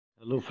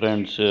Hello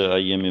friends, I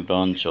am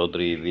Imran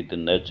Chaudhary with the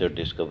Nature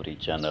Discovery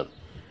channel.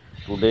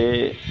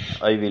 Today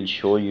I will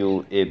show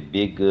you a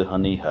big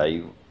honey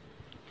hive.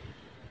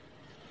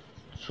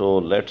 So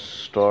let's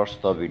start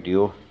the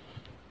video.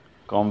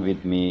 Come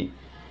with me.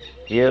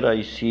 Here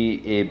I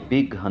see a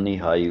big honey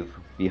hive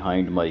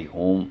behind my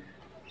home.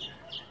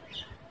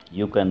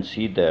 You can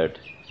see that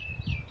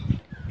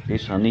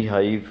this honey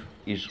hive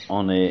is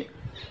on a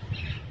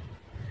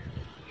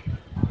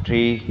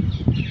tree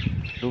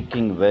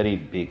looking very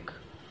big.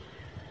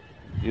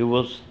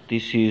 Viewers,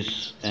 this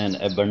is an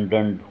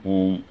abandoned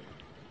home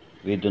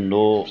with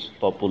no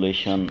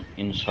population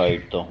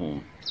inside the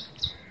home.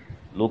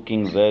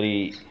 Looking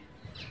very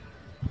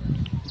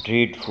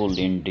dreadful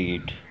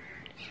indeed.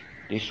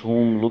 This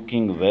home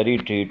looking very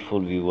dreadful,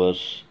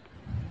 viewers.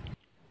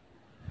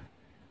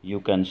 You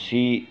can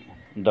see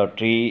the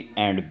tree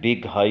and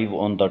big hive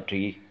on the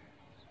tree.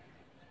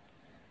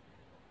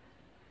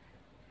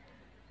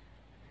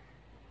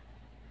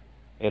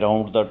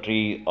 Around the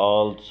tree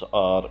all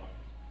are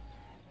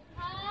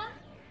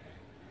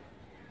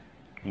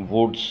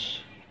woods.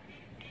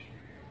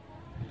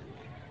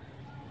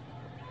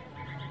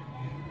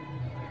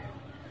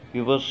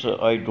 Viewers,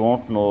 I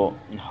don't know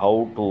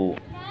how to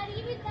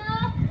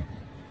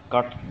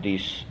cut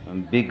this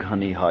big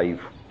honey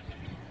hive.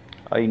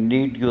 I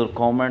need your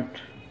comment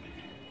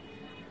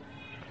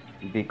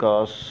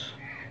because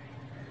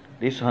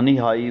this honey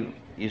hive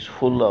is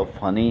full of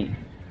honey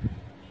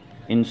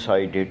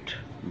inside it,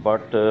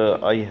 but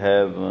I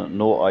have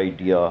no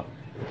idea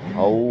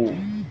how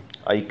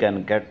I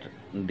can get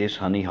this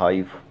honey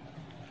hive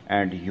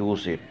and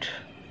use it.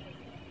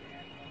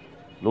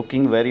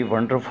 Looking very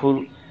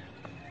wonderful,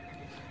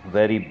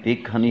 very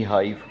big honey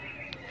hive,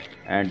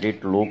 and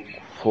it look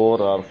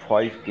 4 or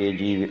 5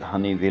 kg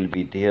honey will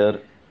be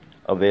there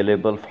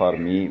available for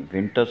me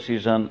winter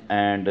season,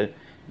 and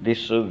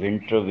this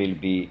winter will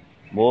be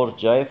more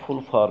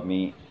joyful for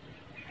me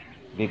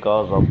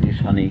because of this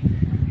honey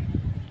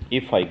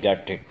if I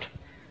get it.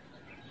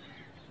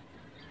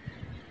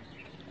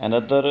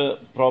 Another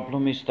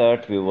problem is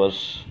that,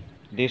 viewers,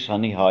 this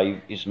honey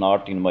hive is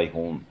not in my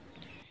home.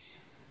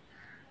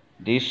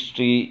 This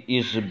tree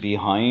is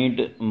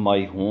behind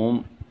my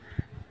home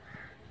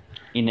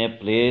in a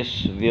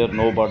place where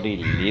nobody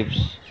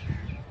lives.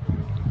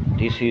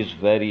 This is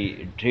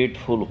very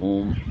dreadful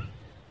home,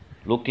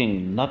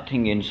 looking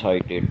nothing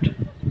inside it,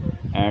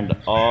 and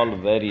all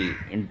very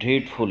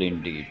dreadful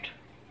indeed.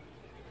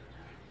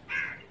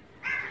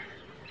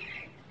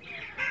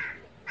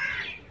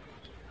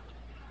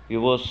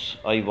 Viewers,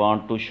 I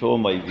want to show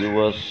my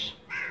viewers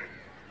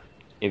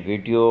a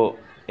video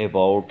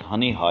about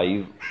honey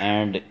hive,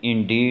 and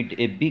indeed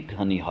a big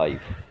honey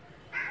hive.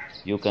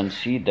 You can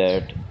see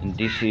that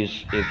this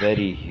is a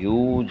very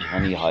huge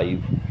honey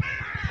hive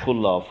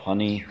full of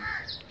honey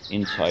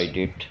inside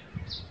it.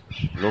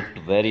 Looked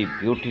very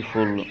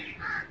beautiful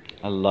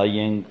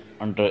lying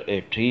under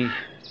a tree,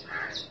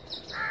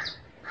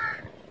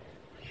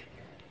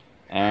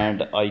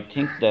 and I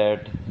think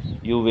that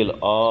you will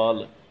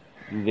all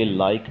will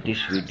like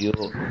this video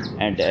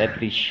and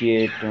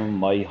appreciate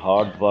my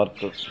hard work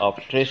of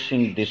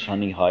tracing this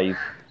honey hive.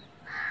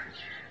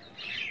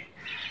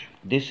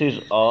 This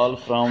is all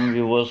from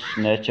viewers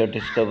Nature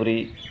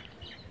Discovery,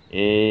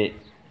 a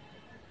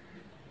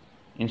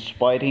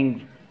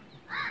inspiring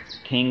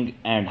thing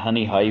and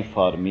honey hive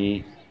for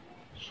me.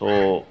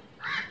 So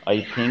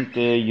I think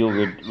you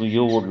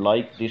would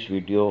like this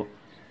video.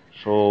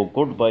 So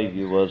goodbye,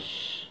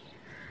 viewers.